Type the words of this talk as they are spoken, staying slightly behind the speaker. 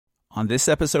On this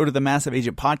episode of the Massive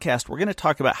Agent Podcast, we're going to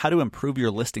talk about how to improve your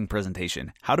listing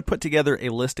presentation, how to put together a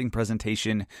listing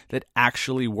presentation that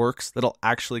actually works, that'll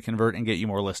actually convert and get you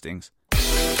more listings.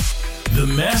 The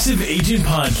Massive Agent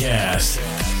Podcast,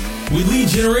 with lead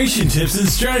generation tips and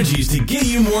strategies to get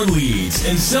you more leads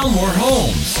and sell more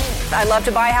homes. I love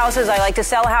to buy houses. I like to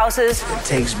sell houses. It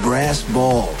takes brass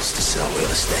balls to sell real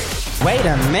estate. Wait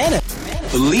a minute.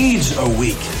 The leads are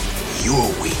weak.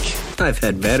 You're weak. I've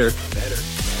had better.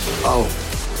 Oh,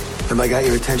 have I got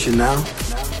your attention now?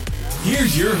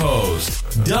 Here's your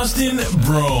host, Dustin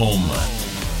Brome.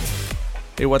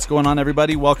 Hey, what's going on,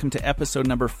 everybody? Welcome to episode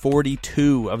number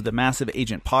 42 of the Massive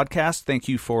Agent Podcast. Thank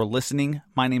you for listening.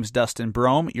 My name is Dustin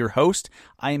Brome, your host.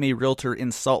 I am a realtor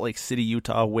in Salt Lake City,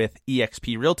 Utah with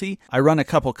eXp Realty. I run a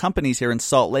couple companies here in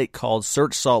Salt Lake called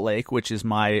Search Salt Lake, which is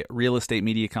my real estate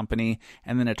media company,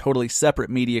 and then a totally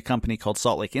separate media company called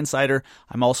Salt Lake Insider.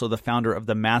 I'm also the founder of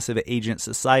the Massive Agent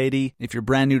Society. If you're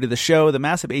brand new to the show, the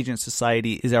Massive Agent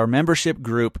Society is our membership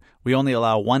group. We only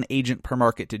allow one agent per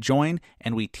market to join,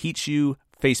 and we teach you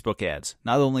Facebook ads.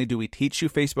 Not only do we teach you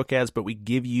Facebook ads, but we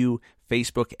give you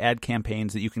Facebook ad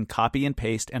campaigns that you can copy and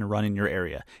paste and run in your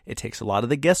area. It takes a lot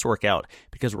of the guesswork out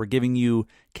because we're giving you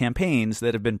campaigns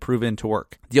that have been proven to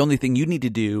work. The only thing you need to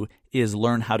do is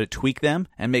learn how to tweak them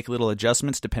and make little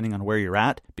adjustments depending on where you're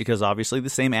at, because obviously the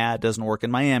same ad doesn't work in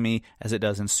Miami as it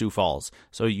does in Sioux Falls.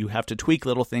 So you have to tweak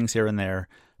little things here and there.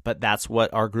 But that's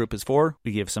what our group is for.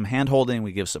 We give some hand-holding,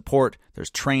 we give support, there's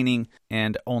training,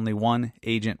 and only one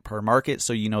agent per market,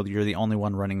 so you know that you're the only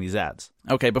one running these ads.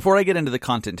 Okay, before I get into the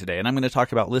content today, and I'm going to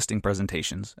talk about listing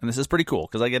presentations, and this is pretty cool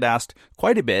because I get asked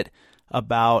quite a bit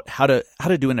about how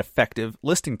to do an effective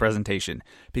listing presentation,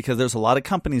 because there's a lot of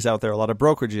companies out there, a lot of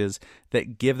brokerages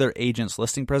that give their agents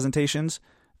listing presentations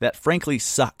that frankly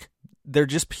suck. They're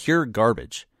just pure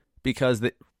garbage because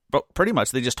pretty much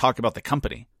they just talk about the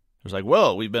company. It's like,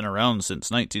 well, we've been around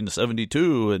since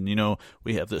 1972 and,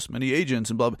 we have this many agents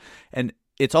and blah, blah. And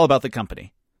it's all about the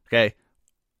company. Okay.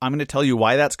 I'm going to tell you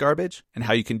why that's garbage and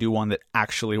how you can do one that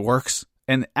actually works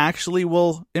and actually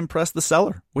will impress the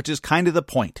seller, which is kind of the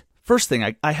point. First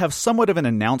thing, I have somewhat of an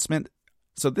announcement.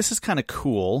 So this is kind of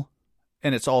cool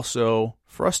and it's also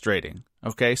frustrating.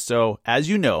 Okay. So as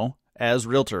you know, as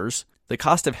realtors, the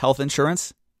cost of health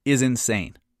insurance is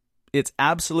insane. It's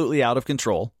absolutely out of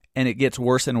control. And it gets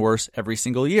worse and worse every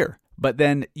single year. But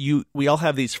then we all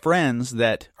have these friends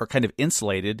that are kind of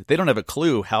insulated. They don't have a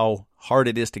clue how hard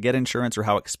it is to get insurance or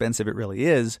how expensive it really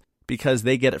is because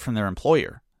they get it from their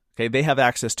employer. Okay, they have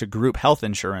access to group health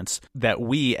insurance that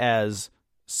we as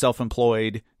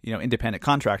self-employed, independent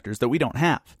contractors that we don't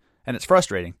have. And it's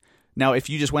frustrating. Now, if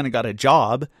you just went and got a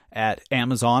job at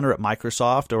Amazon or at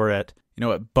Microsoft or at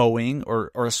Boeing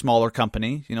or a smaller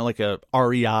company, like a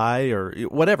REI or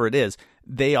whatever it is,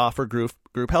 they offer group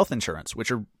health insurance,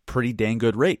 which are pretty dang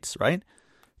good rates, right?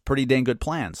 Pretty dang good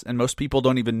plans. And most people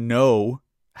don't even know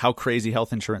how crazy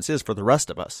health insurance is for the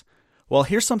rest of us. Well,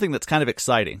 here's something that's kind of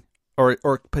exciting or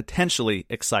potentially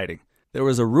exciting. There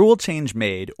was a rule change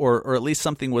made, or at least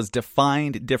something was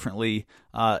defined differently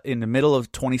in the middle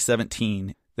of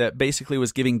 2017 that basically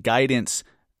was giving guidance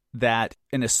that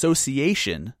an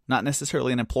association, not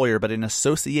necessarily an employer, but an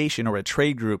association or a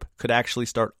trade group could actually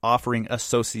start offering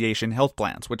association health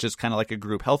plans, which is kind of like a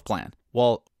group health plan.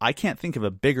 Well, I can't think of a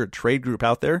bigger trade group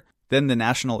out there than the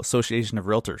National Association of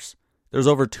Realtors. There's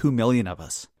over 2 million of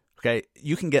us. Okay,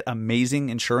 you can get amazing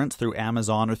insurance through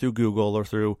Amazon or through Google or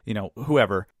through,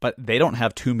 whoever, but they don't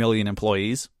have 2 million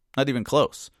employees, not even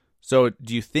close. So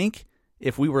do you think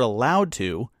if we were allowed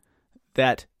to,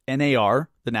 that NAR,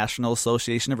 the National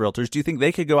Association of Realtors, do you think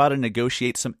they could go out and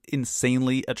negotiate some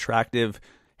insanely attractive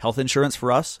health insurance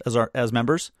for us as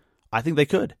members? I think they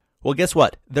could. Well, guess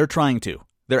what? They're trying to.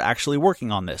 They're actually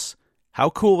working on this.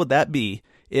 How cool would that be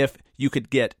if you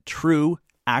could get true,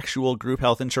 actual group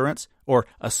health insurance or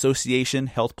association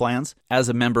health plans as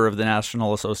a member of the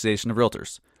National Association of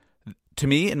Realtors? To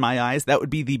me, in my eyes, that would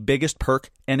be the biggest perk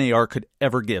NAR could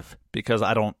ever give, because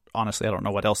I don't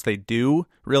know what else they do,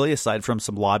 really, aside from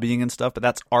some lobbying and stuff, but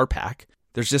that's RPAC.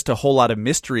 There's just a whole lot of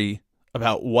mystery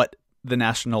about what the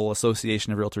National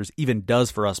Association of Realtors even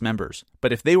does for us members.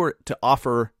 But if they were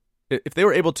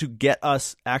able to get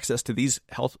us access to these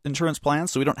health insurance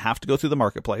plans so we don't have to go through the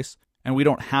marketplace, and we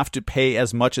don't have to pay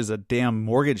as much as a damn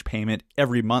mortgage payment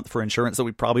every month for insurance that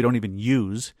we probably don't even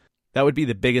use, that would be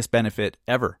the biggest benefit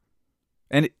ever.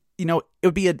 And, it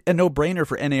would be a no-brainer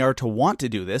for NAR to want to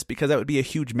do this, because that would be a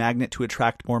huge magnet to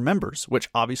attract more members, which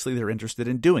obviously they're interested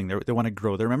in doing. They want to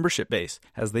grow their membership base,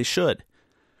 as they should.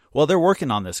 Well, they're working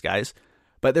on this, guys,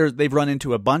 but they've run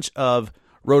into a bunch of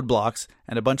roadblocks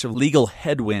and a bunch of legal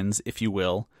headwinds, if you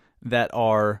will, that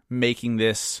are making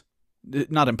this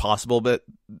not impossible, but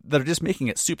that are just making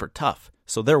it super tough.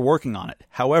 So they're working on it.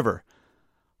 However,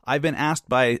 I've been asked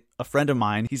by a friend of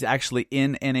mine, he's actually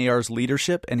in NAR's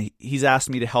leadership, and he's asked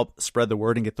me to help spread the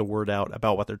word and get the word out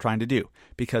about what they're trying to do.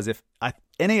 Because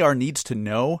NAR needs to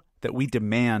know that we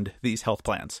demand these health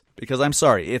plans. Because I'm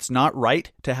sorry, it's not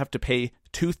right to have to pay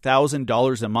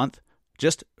 $2,000 a month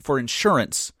just for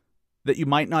insurance that you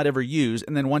might not ever use,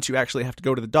 and then once you actually have to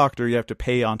go to the doctor, you have to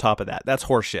pay on top of that. That's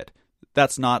horseshit.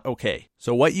 That's not okay.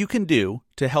 So what you can do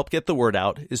to help get the word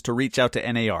out is to reach out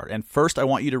to NAR. And first, I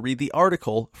want you to read the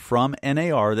article from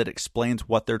NAR that explains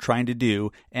what they're trying to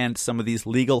do and some of these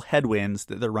legal headwinds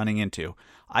that they're running into.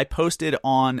 I posted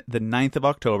on the 9th of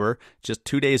October, just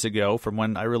 2 days ago from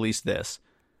when I released this.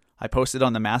 I posted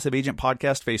on the Massive Agent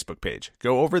Podcast Facebook page.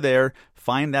 Go over there,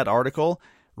 find that article,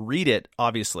 read it,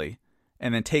 obviously,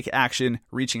 and then take action,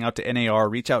 reaching out to NAR,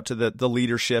 reach out to the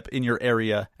leadership in your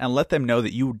area, and let them know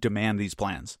that you demand these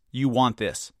plans. You want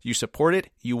this. You support it,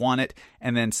 you want it,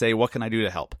 and then say, what can I do to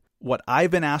help? What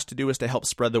I've been asked to do is to help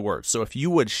spread the word. So if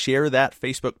you would share that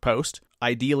Facebook post,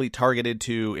 ideally targeted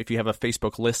to, if you have a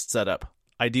Facebook list set up,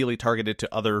 ideally targeted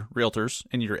to other realtors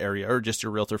in your area or just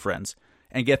your realtor friends,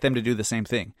 and get them to do the same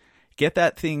thing. Get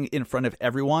that thing in front of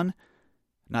everyone.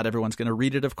 Not everyone's going to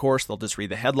read it, of course. They'll just read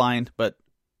the headline, but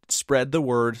spread the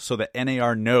word so that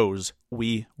NAR knows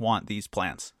we want these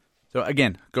plans. So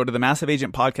again, go to the Massive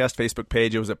Agent Podcast Facebook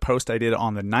page. It was a post I did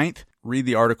on the 9th. Read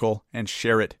the article and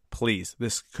share it, please.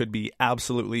 This could be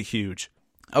absolutely huge.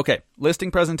 Okay,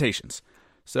 listing presentations.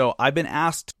 So I've been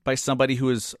asked by somebody who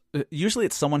is, usually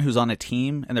it's someone who's on a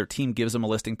team and their team gives them a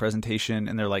listing presentation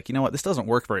and they're like, you know what, this doesn't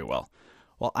work very well.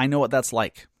 Well, I know what that's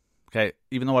like. Okay,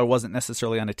 even though I wasn't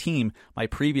necessarily on a team, my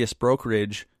previous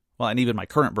brokerage, well, and even my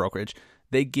current brokerage,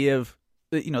 they give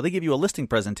you a listing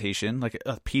presentation, like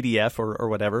a PDF or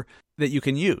whatever, that you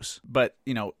can use. But,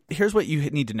 here's what you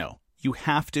need to know. You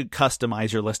have to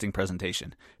customize your listing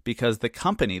presentation because the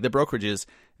company, the brokerages,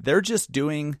 they're just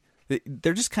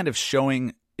kind of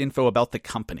showing info about the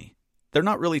company. They're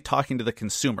not really talking to the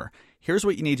consumer. Here's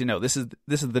what you need to know. This is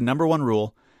the number one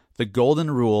rule, the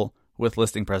golden rule with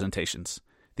listing presentations.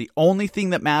 The only thing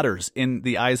that matters in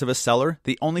the eyes of a seller,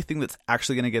 the only thing that's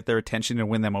actually going to get their attention and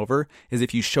win them over is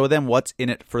if you show them what's in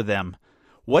it for them.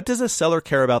 What does a seller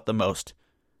care about the most?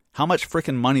 How much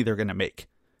freaking money they're going to make.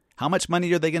 How much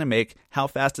money are they going to make? How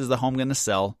fast is the home going to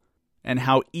sell? And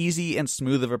how easy and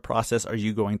smooth of a process are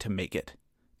you going to make it?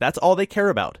 That's all they care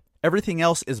about. Everything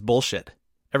else is bullshit.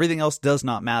 Everything else does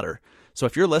not matter. So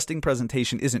if your listing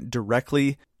presentation isn't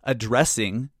directly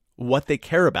addressing what they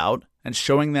care about, and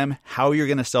showing them how you're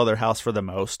going to sell their house for the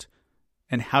most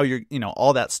and how you're,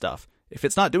 all that stuff. If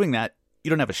it's not doing that, you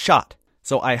don't have a shot.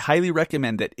 So I highly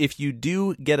recommend that if you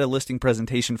do get a listing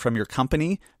presentation from your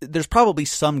company, there's probably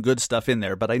some good stuff in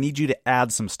there, but I need you to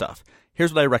add some stuff.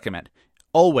 Here's what I recommend.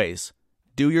 Always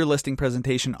do your listing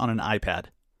presentation on an iPad.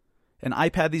 An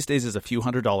iPad these days is a few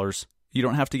 $100s. You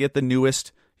don't have to get the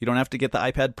newest. You don't have to get the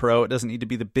iPad Pro. It doesn't need to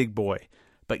be the big boy.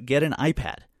 But get an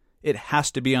iPad. It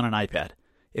has to be on an iPad.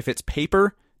 If it's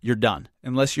paper, you're done.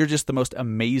 Unless you're just the most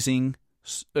amazing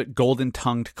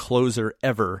golden-tongued closer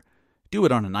ever, do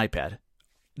it on an iPad.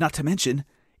 Not to mention,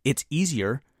 it's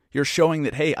easier. You're showing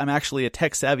that, hey, I'm actually a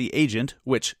tech-savvy agent,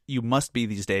 which you must be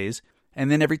these days.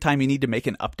 And then every time you need to make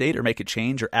an update or make a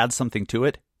change or add something to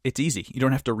it, it's easy. You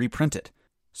don't have to reprint it.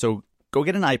 So go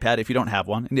get an iPad if you don't have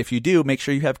one. And if you do, make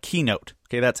sure you have Keynote.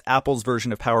 Okay, that's Apple's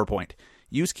version of PowerPoint.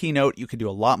 Use Keynote, you can do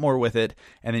a lot more with it,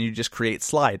 and then you just create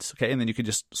slides, okay? And then you can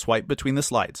just swipe between the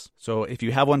slides. So if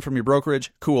you have one from your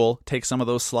brokerage, cool, take some of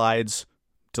those slides,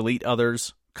 delete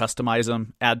others, customize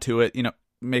them, add to it,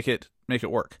 make it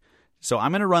work. So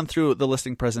I'm going to run through the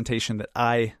listing presentation that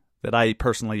I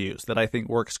personally use, that I think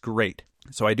works great.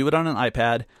 So I do it on an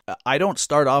iPad. I don't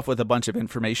start off with a bunch of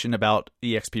information about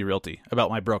eXp Realty, about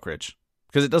my brokerage,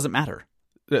 because it doesn't matter.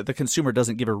 The consumer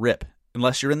doesn't give a rip.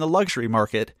 Unless you're in the luxury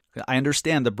market, I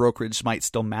understand the brokerage might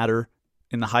still matter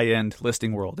in the high-end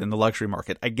listing world, in the luxury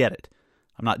market. I get it.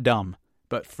 I'm not dumb.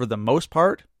 But for the most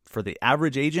part, for the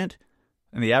average agent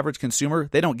and the average consumer,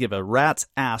 they don't give a rat's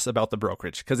ass about the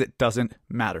brokerage because it doesn't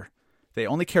matter. They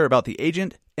only care about the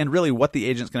agent and really what the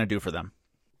agent's going to do for them.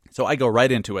 So I go right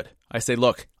into it. I say,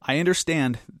 look, I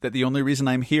understand that the only reason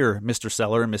I'm here, Mr.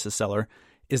 Seller and Mrs. Seller,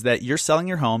 is that you're selling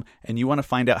your home and you want to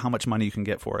find out how much money you can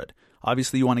get for it.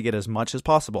 Obviously, you want to get as much as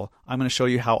possible. I'm going to show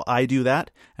you how I do that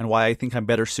and why I think I'm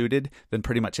better suited than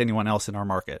pretty much anyone else in our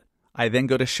market. I then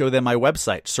go to show them my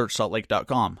website,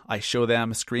 searchsaltlake.com. I show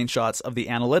them screenshots of the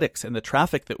analytics and the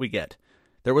traffic that we get.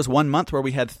 There was 1 month where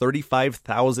we had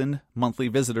 35,000 monthly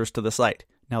visitors to the site.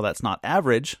 Now, that's not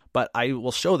average, but I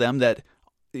will show them that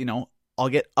I'll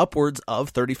get upwards of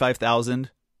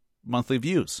 35,000 monthly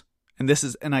views.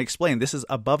 And I explain, this is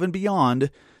above and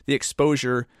beyond the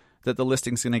exposure that the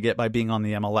listing's going to get by being on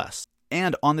the MLS.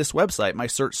 And on this website, my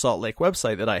Search Salt Lake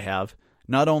website that I have,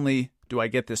 not only do I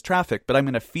get this traffic, but I'm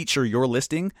going to feature your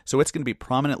listing, so it's going to be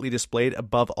prominently displayed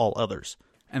above all others.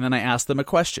 And then I ask them a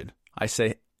question. I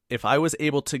say, if I was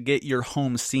able to get your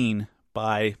home seen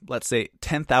by, let's say,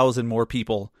 10,000 more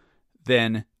people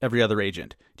than every other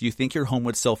agent, do you think your home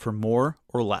would sell for more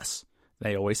or less?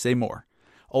 They always say more.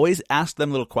 Always ask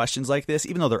them little questions like this,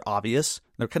 even though they're obvious.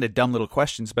 They're kind of dumb little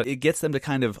questions, but it gets them to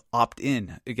kind of opt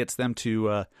in. It gets them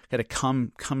to kind of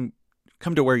come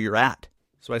to where you're at.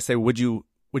 So I say, would you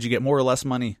get more or less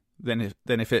money than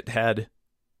if it had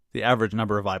the average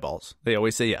number of eyeballs? They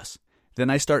always say yes. Then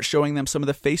I start showing them some of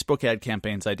the Facebook ad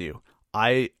campaigns I do.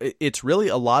 It's really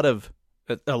a lot of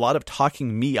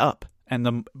talking me up,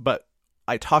 but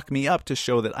I talk me up to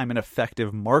show that I'm an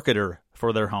effective marketer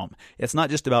for their home. It's not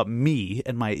just about me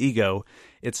and my ego.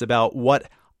 It's about what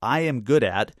I am good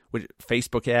at, which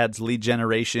Facebook ads, lead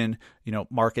generation,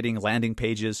 marketing, landing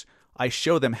pages. I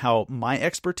show them how my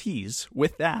expertise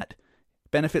with that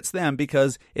benefits them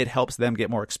because it helps them get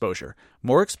more exposure.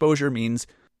 More exposure means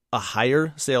a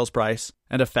higher sales price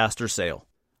and a faster sale.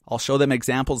 I'll show them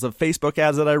examples of Facebook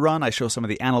ads that I run. I show some of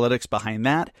the analytics behind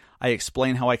that. I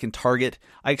explain how I can target.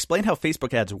 I explain how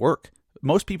Facebook ads work.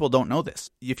 Most people don't know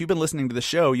this. If you've been listening to the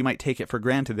show, you might take it for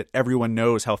granted that everyone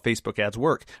knows how Facebook ads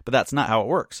work, but that's not how it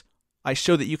works. I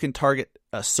show that you can target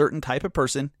a certain type of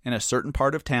person in a certain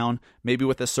part of town, maybe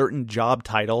with a certain job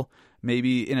title,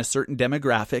 maybe in a certain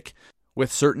demographic,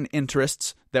 with certain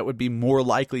interests that would be more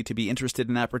likely to be interested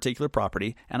in that particular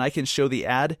property, and I can show the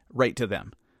ad right to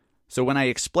them. So when I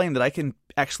explain that I can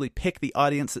actually pick the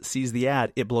audience that sees the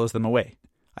ad, it blows them away.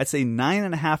 I'd say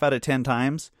 9.5 out of 10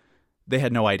 times, they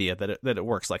had no idea that it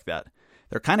works like that.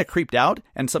 They're kind of creeped out,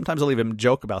 and sometimes I'll even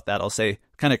joke about that. I'll say,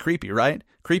 kind of creepy, right?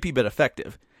 Creepy but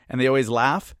effective. And they always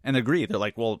laugh and agree. They're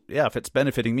like, well, yeah, if it's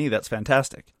benefiting me, that's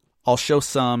fantastic. I'll show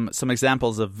some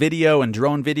examples of video and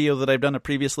drone video that I've done at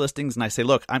previous listings, and I say,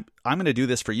 look, I'm going to do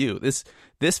this for you.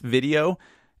 This video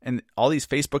and all these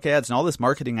Facebook ads and all this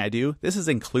marketing I do, this is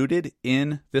included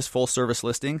in this full service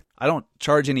listing. I don't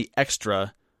charge any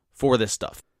extra for this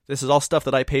stuff. This is all stuff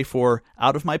that I pay for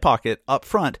out of my pocket up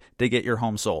front to get your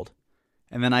home sold.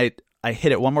 And then I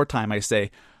hit it one more time. I say,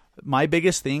 my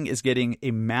biggest thing is getting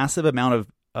a massive amount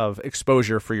of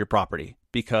exposure for your property,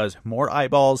 because more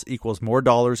eyeballs equals more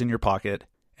dollars in your pocket.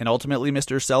 And ultimately,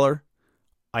 Mr. Seller,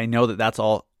 I know that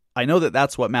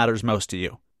that's what matters most to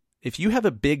you. If you have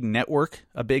a big network,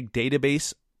 a big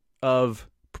database of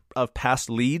past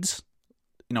leads,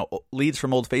 leads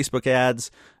from old Facebook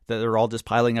ads that are all just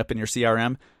piling up in your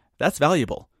CRM, that's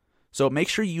valuable. So make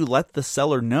sure you let the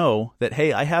seller know that,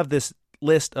 hey, I have this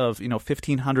list of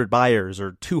 1,500 buyers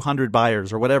or 200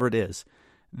 buyers or whatever it is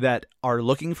that are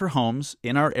looking for homes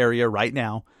in our area right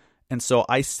now. And so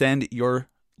I send your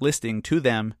listing to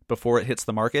them before it hits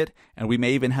the market, and we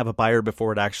may even have a buyer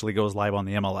before it actually goes live on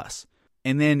the MLS.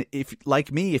 And then if,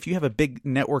 like me, if you have a big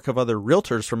network of other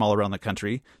realtors from all around the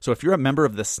country, so if you're a member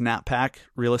of the SnapPack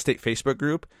Real Estate Facebook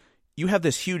group, you have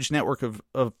this huge network of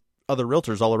other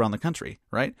realtors all around the country,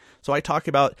 right? So I talk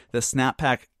about the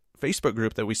SnapPack Facebook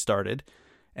group that we started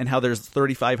and how there's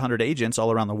 3,500 agents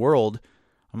all around the world.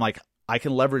 I'm like, I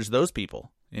can leverage those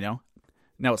people, Now,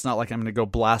 it's not like I'm going to go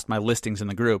blast my listings in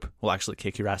the group. We'll actually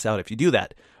kick your ass out if you do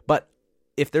that. But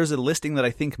if there's a listing that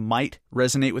I think might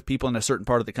resonate with people in a certain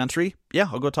part of the country, yeah,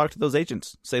 I'll go talk to those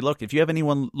agents. Say, look, if you have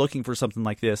anyone looking for something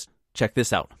like this, check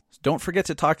this out. Don't forget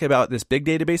to talk about this big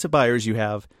database of buyers you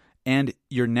have and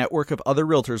your network of other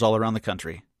realtors all around the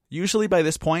country. Usually by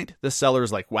this point, the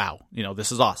seller's like, wow,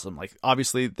 this is awesome. Like,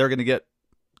 obviously, they're going to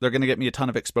get me a ton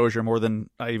of exposure, more than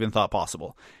I even thought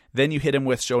possible. Then you hit them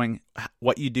with showing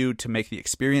what you do to make the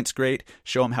experience great,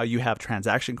 show them how you have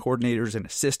transaction coordinators and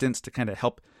assistants to kind of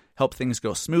help things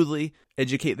go smoothly,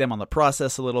 educate them on the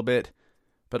process a little bit.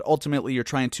 But ultimately, you're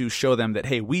trying to show them that,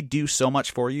 hey, we do so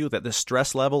much for you that the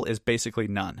stress level is basically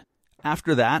none.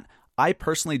 After that, I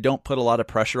personally don't put a lot of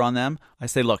pressure on them. I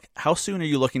say, look, how soon are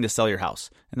you looking to sell your house?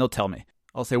 And they'll tell me.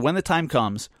 I'll say, when the time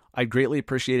comes, I'd greatly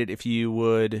appreciate it if you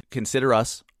would consider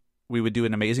us. We would do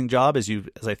an amazing job, as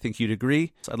I think you'd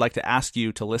agree. So I'd like to ask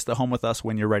you to list the home with us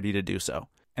when you're ready to do so.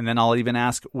 And then I'll even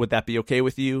ask, would that be okay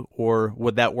with you, or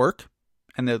would that work?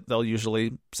 And they'll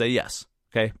usually say yes.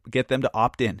 Okay, get them to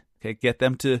opt in. Okay, get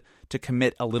them to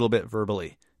commit a little bit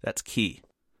verbally. That's key.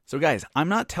 So guys, I'm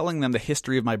not telling them the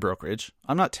history of my brokerage.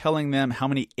 I'm not telling them how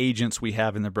many agents we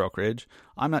have in the brokerage.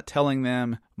 I'm not telling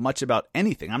them much about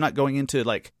anything. I'm not going into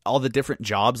like all the different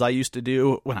jobs I used to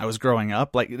do when I was growing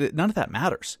up. Like none of that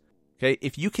matters. Okay.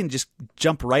 If you can just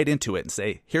jump right into it and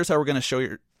say, here's how we're going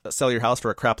to sell your house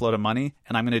for a crap load of money,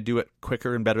 and I'm going to do it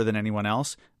quicker and better than anyone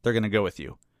else, they're going to go with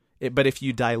you. But if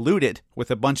you dilute it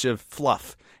with a bunch of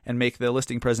fluff and make the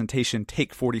listing presentation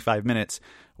take 45 minutes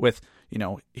with,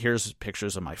 here's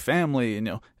pictures of my family,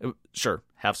 sure,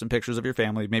 have some pictures of your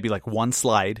family, maybe like one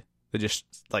slide that just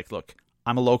like, look,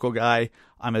 I'm a local guy,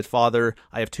 I'm a father,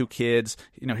 I have 2 kids,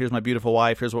 here's my beautiful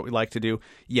wife, here's what we like to do.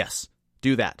 Yes,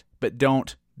 do that, but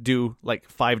don't do like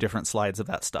 5 different slides of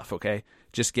that stuff, okay?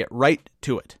 Just get right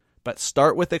to it. But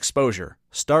start with exposure.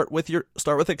 Start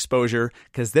with exposure,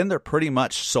 because then they're pretty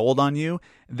much sold on you.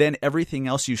 Then everything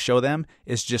else you show them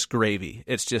is just gravy.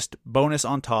 It's just bonus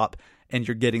on top, and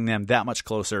you're getting them that much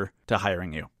closer to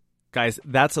hiring you. Guys,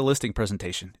 that's a listing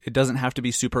presentation. It doesn't have to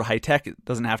be super high tech. It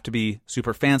doesn't have to be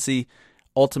super fancy.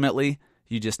 Ultimately,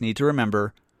 you just need to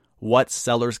remember what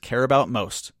sellers care about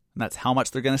most. And that's how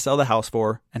much they're going to sell the house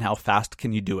for and how fast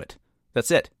can you do it.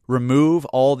 That's it. Remove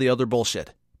all the other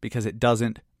bullshit, because it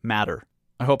doesn't matter.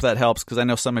 I hope that helps, because I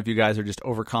know some of you guys are just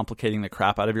overcomplicating the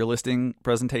crap out of your listing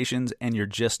presentations, and you're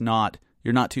not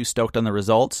too stoked on the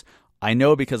results. I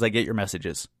know, because I get your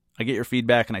messages. I get your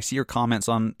feedback, and I see your comments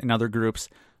in other groups.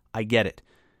 I get it.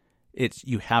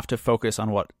 You have to focus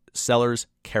on what sellers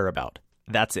care about.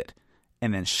 That's it.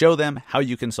 And then show them how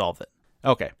you can solve it.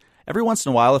 Okay. Every once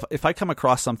in a while, if I come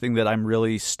across something that I'm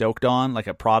really stoked on, like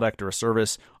a product or a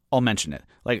service, I'll mention it.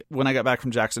 Like when I got back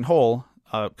from Jackson Hole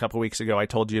a couple weeks ago, I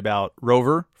told you about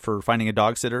Rover for finding a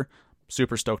dog sitter.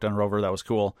 Super stoked on Rover. That was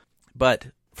cool. But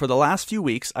for the last few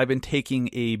weeks, I've been taking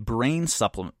a brain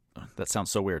supplement. That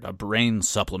sounds so weird. A brain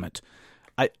supplement.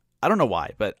 I don't know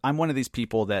why, but I'm one of these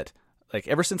people that, like,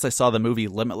 ever since I saw the movie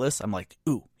Limitless, I'm like,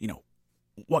 ooh,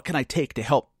 what can I take to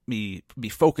help me be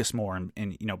focused more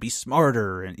and be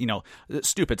smarter and,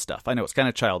 stupid stuff. I know it's kind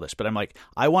of childish, but I'm like,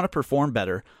 I want to perform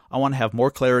better. I want to have more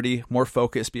clarity, more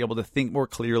focus, be able to think more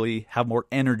clearly, have more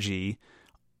energy.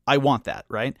 I want that,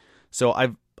 right? So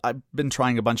I've been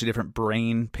trying a bunch of different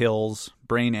brain pills,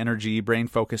 brain energy, brain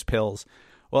focus pills.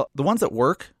 Well, the ones that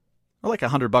work are like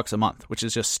 $100 a month, which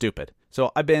is just stupid.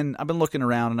 So I've been looking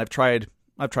around, and I've tried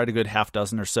a good half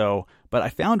dozen or so, but I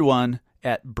found one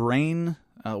at Brain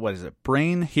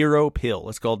Hero Pill.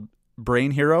 It's called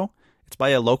Brain Hero. It's by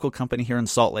a local company here in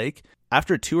Salt Lake.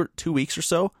 After 2 weeks or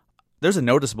so, there's a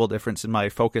noticeable difference in my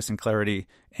focus and clarity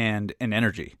and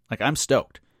energy. Like, I'm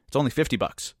stoked. It's only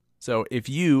 $50. So if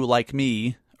you, like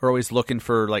me, are always looking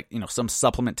for some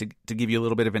supplement to give you a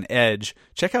little bit of an edge,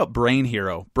 check out Brain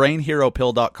Hero,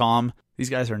 brainheropill.com.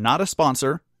 These guys are not a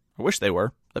sponsor. I wish they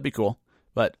were. That'd be cool.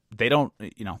 But they don't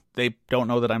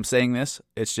know that I'm saying this.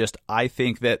 It's just, I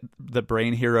think that the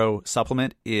Brain Hero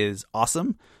supplement is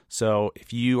awesome. So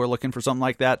if you are looking for something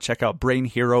like that, check out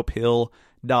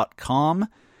brainheropill.com.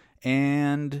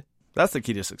 And that's the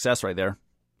key to success right there.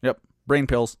 Yep. Brain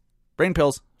pills.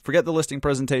 Forget the listing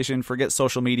presentation, forget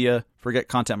social media, forget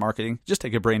content marketing. Just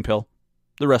take a brain pill.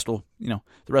 The rest will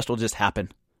just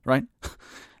happen, right?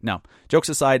 No, jokes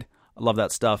aside, I love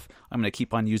that stuff. I'm going to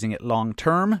keep on using it long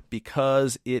term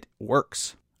because it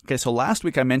works. Okay, so last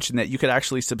week I mentioned that you could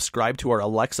actually subscribe to our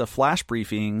Alexa flash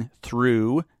briefing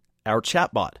through our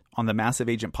chatbot on the Massive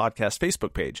Agent Podcast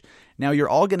Facebook page. Now, you're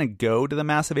all going to go to the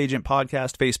Massive Agent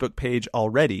Podcast Facebook page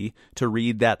already to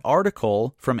read that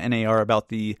article from NAR about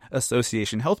the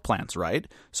association health plans, right?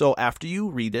 So after you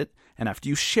read it and after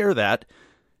you share that,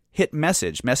 hit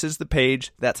message the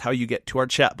page. That's how you get to our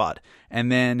chatbot.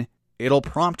 And then it'll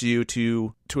prompt you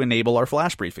to enable our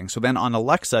flash briefing. So then on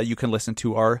Alexa, you can listen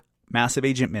to our Massive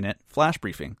Agent Minute flash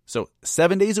briefing. So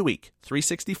 7 days a week,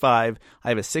 365. I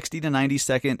have a 60 to 90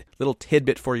 second little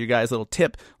tidbit for you guys, little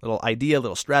tip, little idea,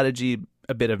 little strategy,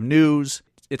 a bit of news.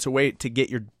 It's a way to get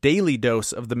your daily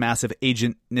dose of the Massive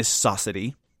Agent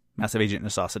necessity. Massive Agent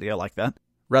necessity, I like that.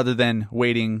 Rather than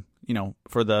waiting,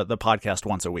 for the podcast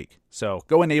once a week. So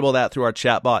go enable that through our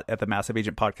chatbot at the Massive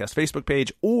Agent Podcast Facebook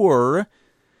page, or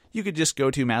you could just go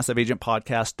to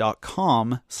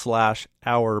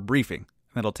massiveagentpodcast.com/our briefing.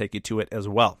 That'll take you to it as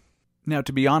well. Now,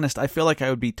 to be honest, I feel like I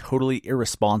would be totally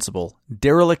irresponsible,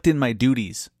 derelict in my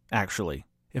duties, actually,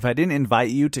 if I didn't invite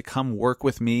you to come work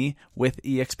with me with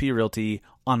eXp Realty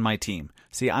on my team.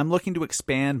 See, I'm looking to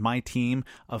expand my team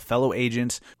of fellow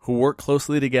agents who work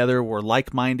closely together. We're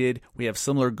like-minded. We have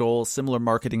similar goals, similar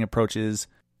marketing approaches,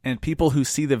 and people who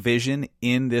see the vision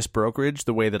in this brokerage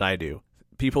the way that I do.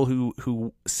 People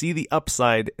who see the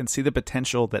upside and see the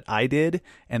potential that I did,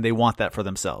 and they want that for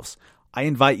themselves. I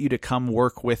invite you to come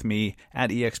work with me at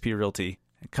eXp Realty.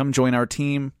 Come join our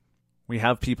team. We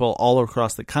have people all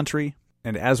across the country.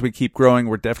 And as we keep growing,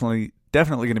 we're definitely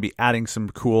going to be adding some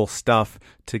cool stuff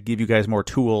to give you guys more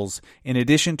tools, in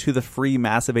addition to the free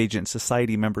Massive Agent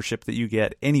Society membership that you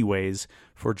get anyways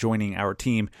for joining our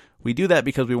team. We do that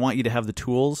because we want you to have the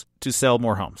tools to sell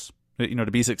more homes,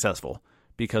 to be successful.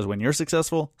 Because when you're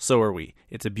successful, so are we.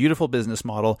 It's a beautiful business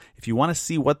model. If you want to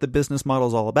see what the business model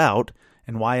is all about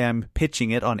and why I'm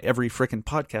pitching it on every frickin'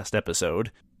 podcast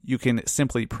episode, you can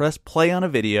simply press play on a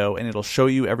video and it'll show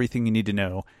you everything you need to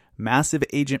know.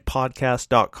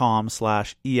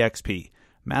 MassiveAgentPodcast.com/EXP.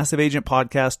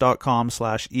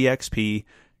 MassiveAgentPodcast.com/EXP.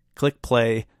 Click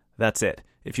play. That's it.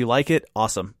 If you like it,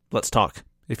 awesome. Let's talk.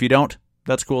 If you don't,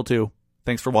 that's cool too.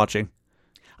 Thanks for watching.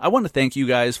 I want to thank you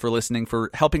guys for listening, for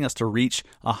helping us to reach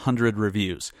 100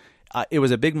 reviews. It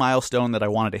was a big milestone that I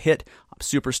wanted to hit. I'm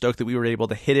super stoked that we were able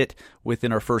to hit it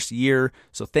within our first year.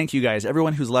 So thank you guys.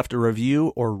 Everyone who's left a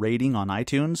review or rating on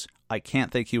iTunes, I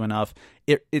can't thank you enough.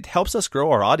 It helps us grow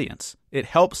our audience. It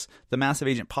helps the Massive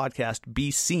Agent Podcast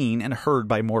be seen and heard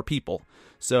by more people.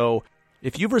 So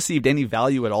if you've received any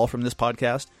value at all from this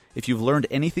podcast, if you've learned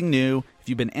anything new, if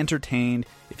you've been entertained,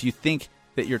 if you think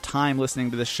that your time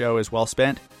listening to this show is well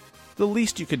spent, the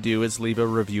least you could do is leave a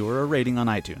review or a rating on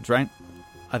iTunes, right?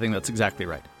 I think that's exactly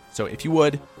right. So if you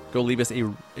would, go leave us a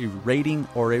rating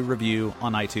or a review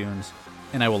on iTunes,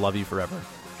 and I will love you forever.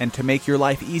 And to make your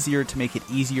life easier, to make it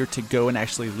easier to go and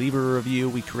actually leave a review,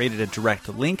 we created a direct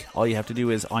link. All you have to do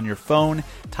is on your phone,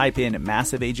 type in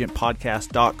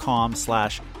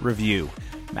MassiveAgentPodcast.com/review.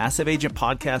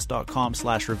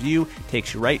 MassiveAgentPodcast.com/review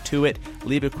takes you right to it.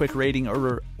 Leave a quick rating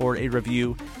or a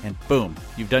review, and boom,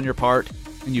 you've done your part,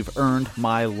 and you've earned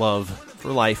my love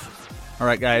for life. All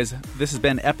right, guys, this has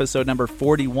been episode number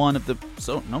 41 of the...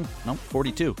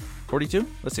 42. 42?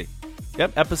 Let's see.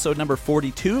 Yep, episode number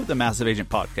 42 of the Massive Agent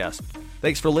Podcast.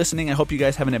 Thanks for listening. I hope you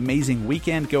guys have an amazing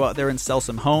weekend. Go out there and sell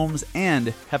some homes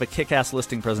and have a kick-ass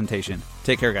listing presentation.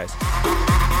 Take care, guys.